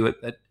able to do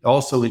it. That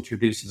also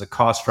introduces a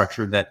cost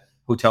structure that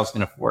hotels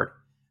can afford.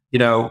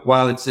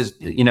 While it says,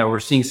 we're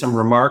seeing some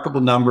remarkable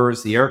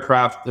numbers. The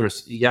aircraft,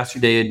 there's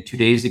yesterday and 2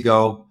 days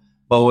ago,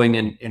 Boeing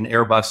and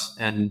Airbus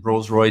and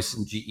Rolls-Royce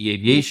and GE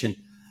Aviation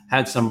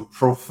had some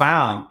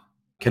profound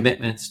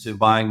commitments to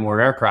buying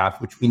more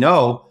aircraft, which we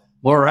know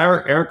more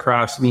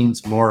aircraft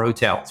means more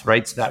hotels,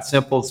 right? It's that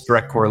simple. It's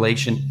direct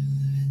correlation.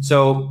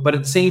 So, but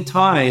at the same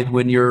time,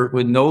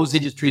 when those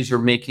industries are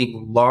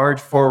making large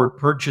forward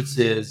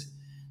purchases,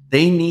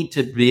 they need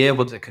to be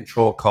able to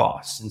control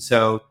costs. And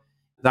so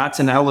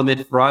that's an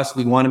element for us.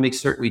 We want to make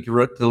certain we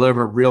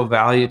deliver real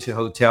value to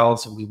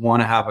hotels, and we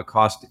want to have a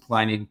cost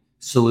declining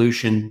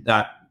solution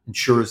that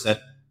ensures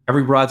that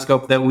every broad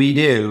scope that we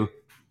do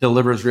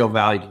delivers real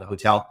value to the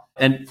hotel.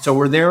 And so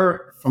we're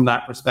there from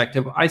that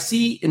perspective. I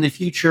see in the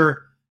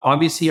future,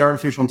 obviously,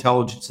 artificial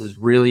intelligence is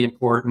really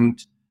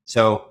important.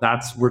 So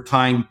we're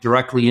tying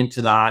directly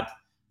into that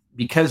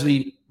because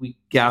we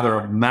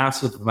gather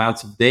massive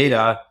amounts of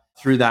data.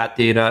 Through that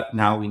data,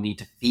 now we need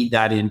to feed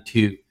that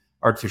into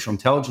artificial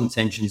intelligence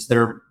engines that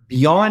are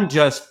beyond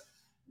just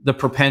the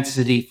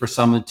propensity for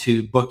someone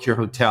to book your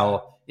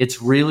hotel.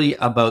 It's really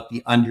about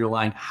the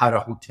underlying how do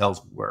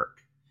hotels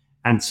work.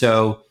 And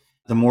so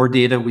the more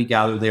data we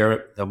gather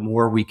there, the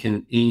more we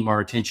can aim our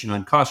attention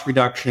on cost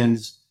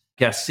reductions,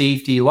 guest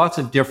safety, lots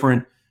of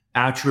different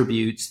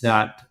attributes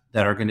that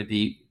are going to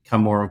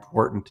become more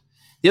important.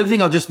 The other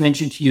thing I'll just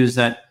mention to you is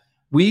that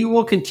we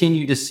will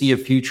continue to see a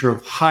future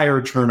of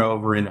higher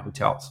turnover in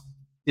hotels.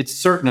 It's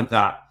certain of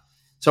that.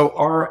 So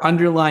our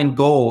underlying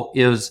goal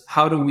is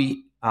how do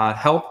we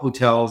help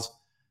hotels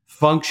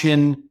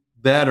function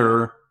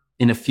better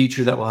in a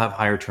future that will have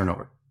higher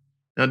turnover?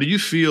 Now, do you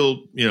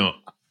feel, in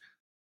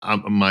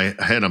my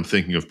head, I'm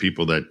thinking of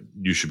people that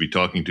you should be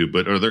talking to,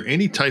 but are there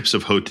any types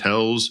of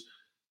hotels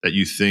that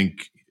you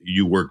think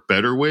you work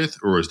better with,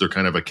 or is there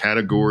kind of a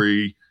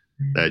category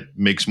that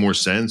makes more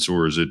sense,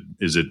 or is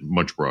it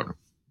much broader?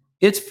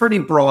 It's pretty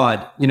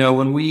broad.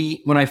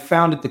 When I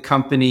founded the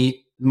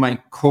company, my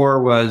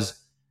core was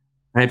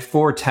I had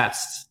 4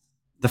 tests.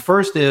 The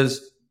first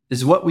is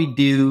what we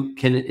do,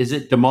 is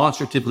it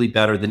demonstratively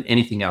better than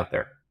anything out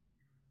there?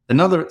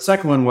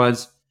 Second one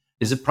was,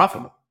 is it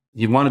profitable?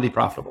 You want to be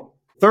profitable.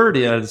 Third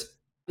is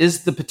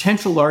the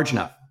potential large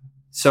enough?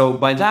 So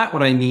by that,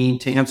 what I mean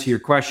to answer your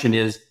question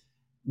is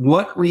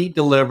what we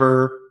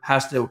deliver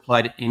has to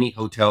apply to any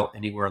hotel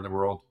anywhere in the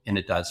world, and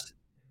it does.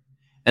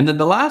 And then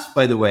the last,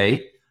 by the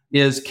way,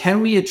 is can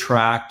we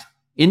attract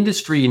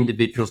industry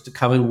individuals to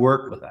come and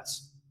work with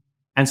us?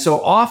 And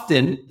so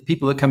often the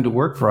people that come to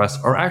work for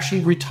us are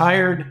actually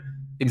retired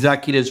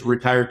executives,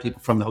 retired people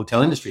from the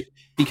hotel industry,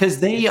 because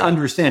they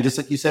understand, just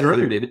like you said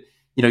earlier, David,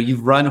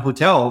 you've run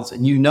hotels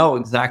and you know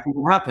exactly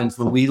what happens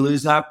when we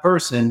lose that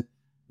person.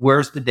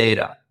 Where's the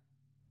data?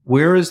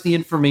 Where is the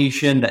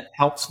information that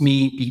helps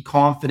me be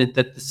confident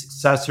that the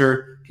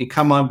successor can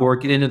come on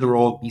board, get into the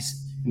role,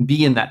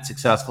 be in that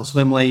successful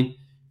swim lane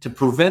to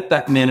prevent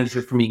that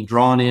manager from being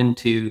drawn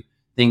into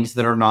things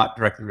that are not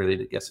directly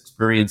related to guest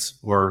experience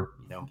or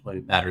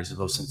employee matters of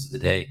those sense of the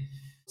day.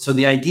 So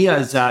the idea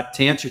is that,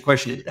 to answer your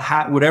question,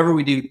 whatever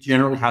we do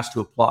generally has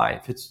to apply.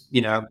 If it's,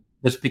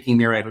 just picking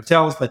Marriott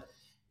hotels, but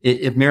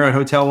if Marriott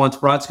Hotel wants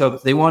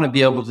Broadscope, they want to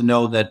be able to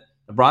know that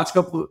the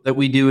Broadscope that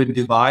we do in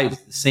Dubai is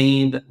the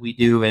same that we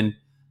do in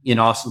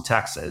Austin,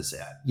 Texas.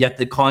 Yet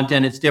the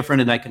content is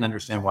different, and I can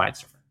understand why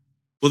it's different.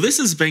 Well, this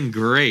has been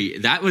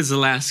great. That was the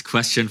last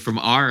question from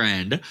our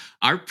end.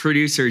 Our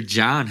producer,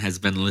 John, has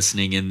been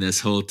listening in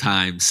this whole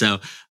time. So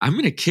I'm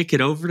going to kick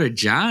it over to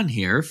John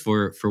here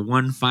for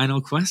one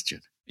final question.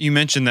 You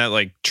mentioned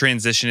that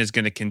transition is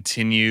going to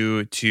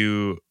continue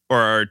to, or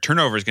our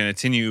turnover is going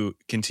to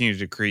continue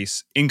to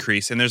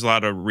increase. And there's a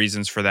lot of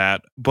reasons for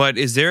that. But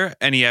is there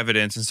any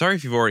evidence, and sorry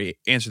if you've already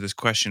answered this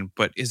question,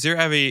 but is there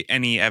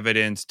any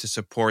evidence to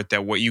support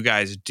that what you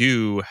guys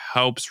do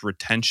helps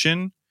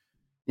retention?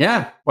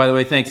 Yeah. By the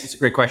way, thanks. It's a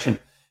great question.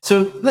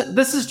 So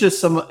this is just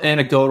some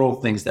anecdotal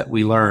things that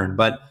we learn.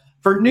 But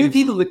for new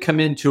people that come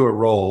into a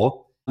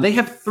role, they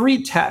have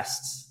 3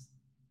 tests.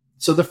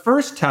 So the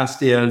first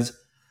test is,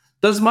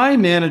 does my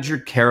manager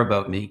care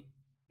about me?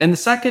 And the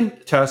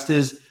second test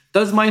is,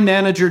 does my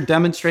manager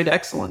demonstrate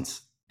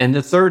excellence? And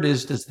the third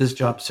is, does this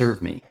job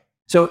serve me?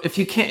 So if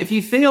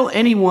you fail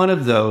any one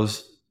of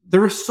those,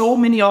 there are so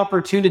many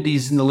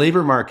opportunities in the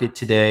labor market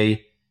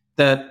today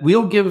that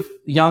we'll give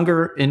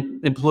younger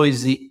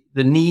employees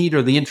the need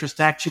or the interest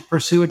to actually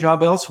pursue a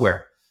job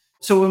elsewhere.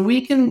 So when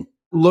we can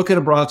look at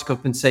a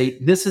Broadscope and say,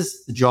 this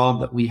is the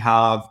job that we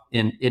have,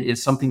 and it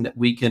is something that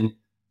we can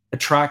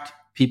attract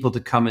people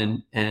to come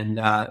in, and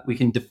we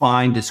can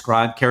define,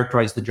 describe,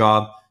 characterize the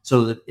job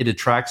so that it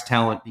attracts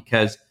talent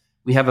because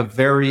we have a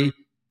very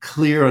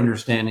clear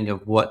understanding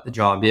of what the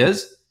job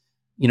is.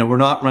 We're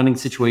not running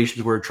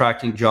situations where we're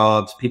attracting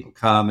jobs, people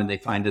come and they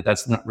find that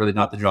that's not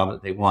the job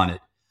that they wanted.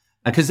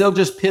 Because they'll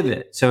just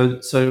pivot.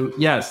 So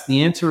yes,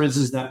 the answer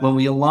is that when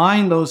we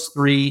align those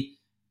 3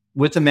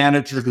 with a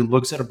manager who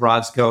looks at a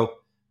Broadscope,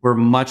 we're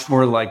much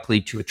more likely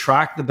to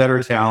attract the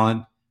better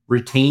talent,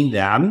 retain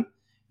them,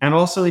 and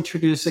also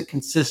introduce a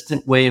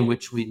consistent way in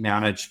which we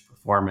manage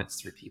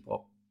performance through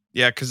people.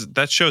 Yeah, because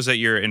that shows that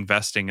you're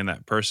investing in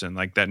that person,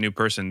 like that new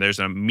person. There's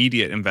an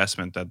immediate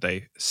investment that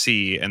they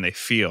see and they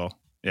feel.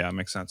 Yeah, it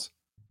makes sense.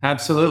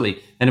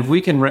 Absolutely. And if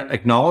we can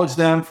acknowledge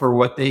them for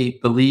what they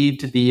believe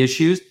to be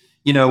issues,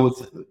 there's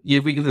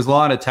a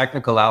lot of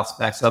technical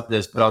aspects of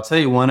this, but I'll tell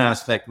you one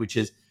aspect, which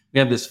is we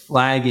have this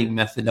flagging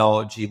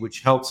methodology,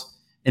 which helps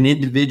an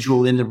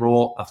individual in the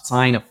role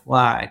assign a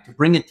flag to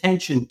bring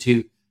attention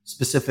to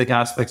specific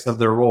aspects of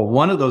their role.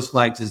 One of those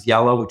flags is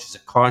yellow, which is a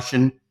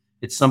caution.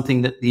 It's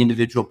something that the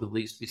individual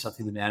believes to be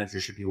something the manager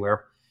should be aware of.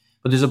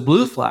 But there's a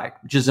blue flag,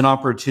 which is an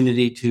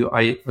opportunity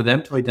for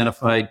them to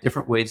identify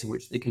different ways in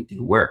which they can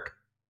do work.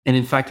 And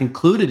in fact,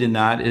 included in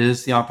that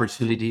is the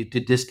opportunity to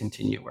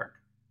discontinue work.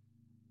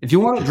 If you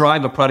want to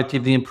drive a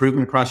productivity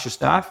improvement across your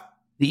staff,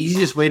 the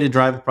easiest way to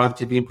drive a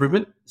productivity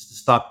improvement is to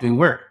stop doing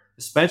work,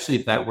 especially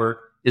if that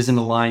work isn't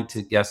aligned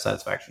to guest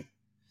satisfaction.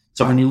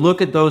 So when you look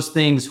at those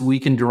things, we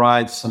can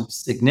derive some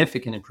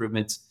significant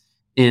improvements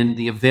in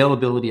the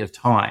availability of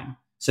time.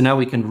 So now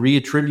we can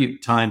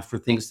reattribute time for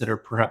things that are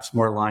perhaps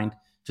more aligned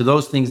to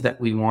those things that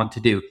we want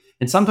to do.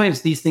 And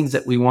sometimes these things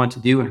that we want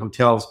to do in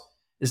hotels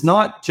is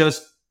not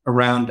just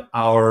around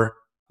our,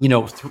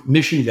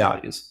 mission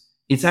values.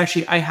 It's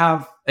actually, I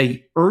have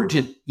a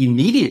urgent,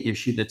 immediate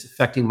issue that's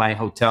affecting my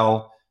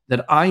hotel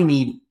that I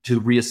need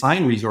to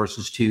reassign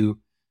resources to.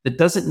 That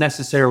doesn't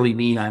necessarily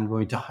mean I'm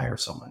going to hire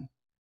someone.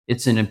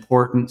 It's an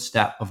important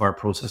step of our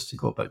process to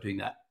go about doing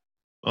that.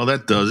 Well,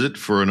 that does it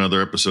for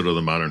another episode of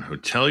The Modern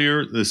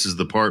Hotelier. This is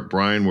the part,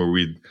 Brian, where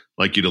we'd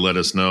like you to let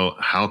us know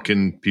how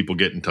can people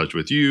get in touch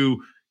with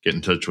you, get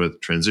in touch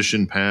with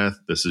Transition Path.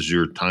 This is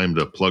your time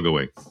to plug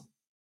away.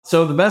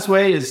 So the best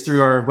way is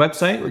through our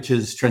website, which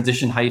is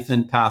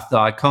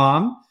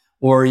transition-path.com,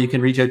 or you can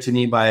reach out to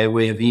me by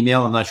way of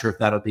email. I'm not sure if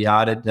that'll be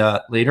added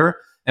later.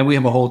 And we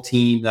have a whole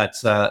team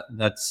that's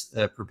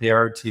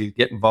prepared to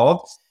get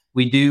involved.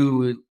 We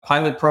do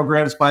pilot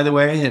programs, by the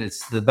way, and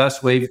it's the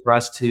best way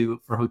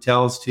for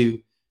hotels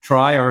to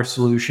try our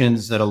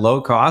solutions at a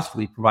low cost.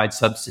 We provide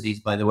subsidies,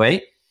 by the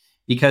way,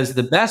 because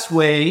the best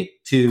way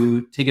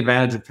to take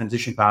advantage of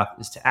Transition Path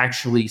is to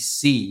actually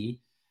see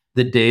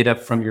the data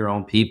from your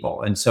own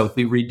people. And so if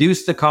we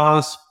reduce the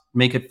cost,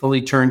 make it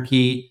fully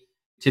turnkey,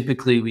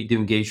 typically we do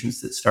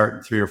engagements that start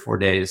in 3 or 4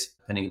 days,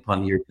 depending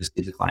upon the year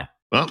to the client.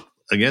 Well,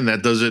 again,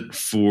 that does it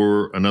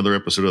for another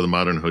episode of The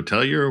Modern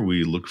Hotelier.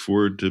 We look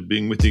forward to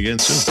being with you again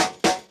soon.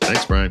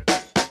 Thanks, Brian.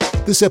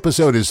 This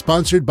episode is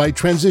sponsored by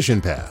Transition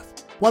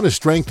Path. Want to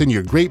strengthen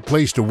your great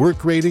place to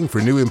work rating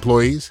for new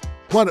employees?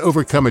 Want to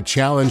overcome a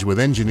challenge with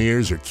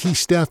engineers or key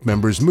staff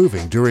members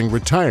moving during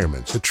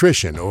retirements,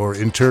 attrition, or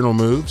internal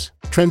moves?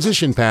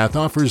 Transition Path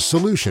offers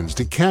solutions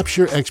to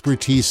capture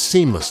expertise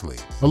seamlessly,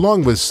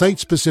 along with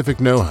site-specific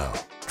know-how.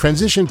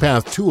 Transition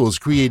Path tools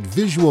create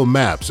visual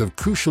maps of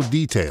crucial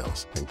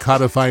details and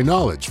codify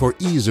knowledge for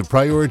ease of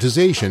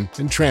prioritization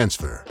and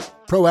transfer.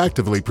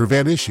 Proactively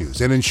prevent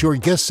issues and ensure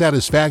guest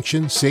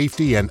satisfaction,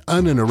 safety, and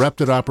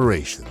uninterrupted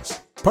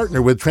operations.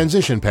 Partner with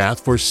Transition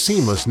Path for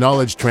seamless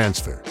knowledge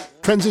transfer.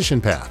 Transition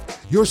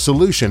Path, your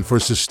solution for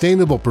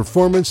sustainable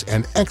performance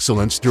and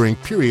excellence during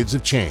periods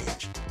of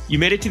change. You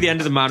made it to the end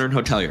of The Modern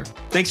Hotelier.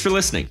 Thanks for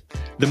listening.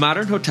 The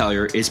Modern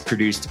Hotelier is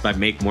produced by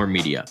Make More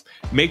Media.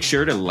 Make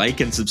sure to like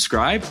and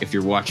subscribe if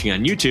you're watching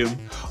on YouTube,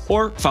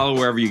 or follow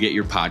wherever you get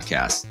your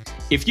podcasts.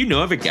 If you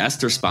know of a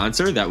guest or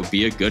sponsor that would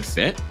be a good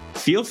fit,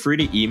 feel free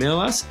to email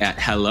us at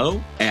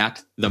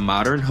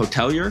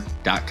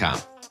hello@themodernhotelier.com.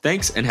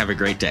 Thanks and have a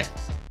great day.